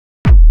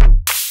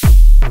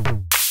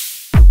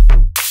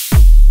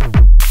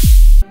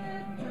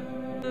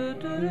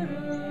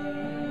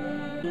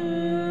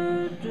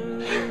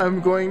I'm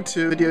going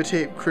to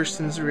videotape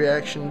Kristen's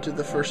reaction to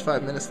the first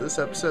 5 minutes of this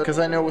episode because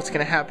I know what's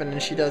going to happen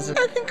and she doesn't.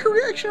 I think her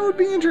reaction would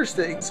be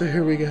interesting. So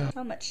here we go.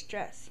 So much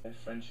stress. Their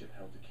friendship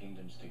held the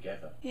kingdoms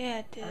together. Yeah,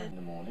 it did. In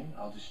the morning,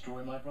 I'll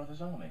destroy my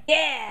brother's army.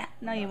 Yeah!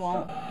 No, you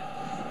won't.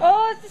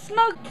 Oh, it's the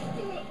smoke!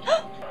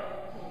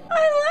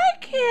 I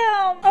like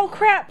him! Oh,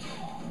 crap!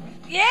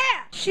 Yeah!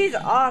 She's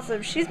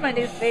awesome. She's my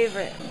new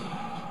favorite.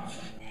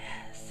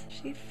 Yes,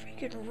 she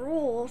freaking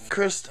rules.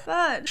 Kristen,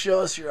 Fun. show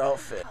us your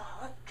outfit.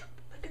 Oh,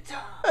 the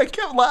guitar. I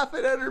kept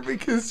laughing at her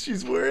because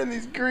she's wearing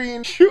these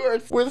green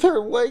shorts with her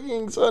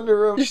leggings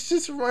under them. It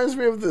just reminds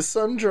me of the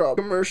Sundrop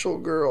commercial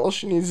girl. All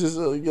she needs is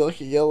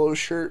like a yellow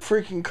shirt.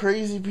 Freaking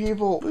crazy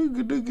people.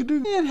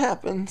 It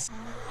happens.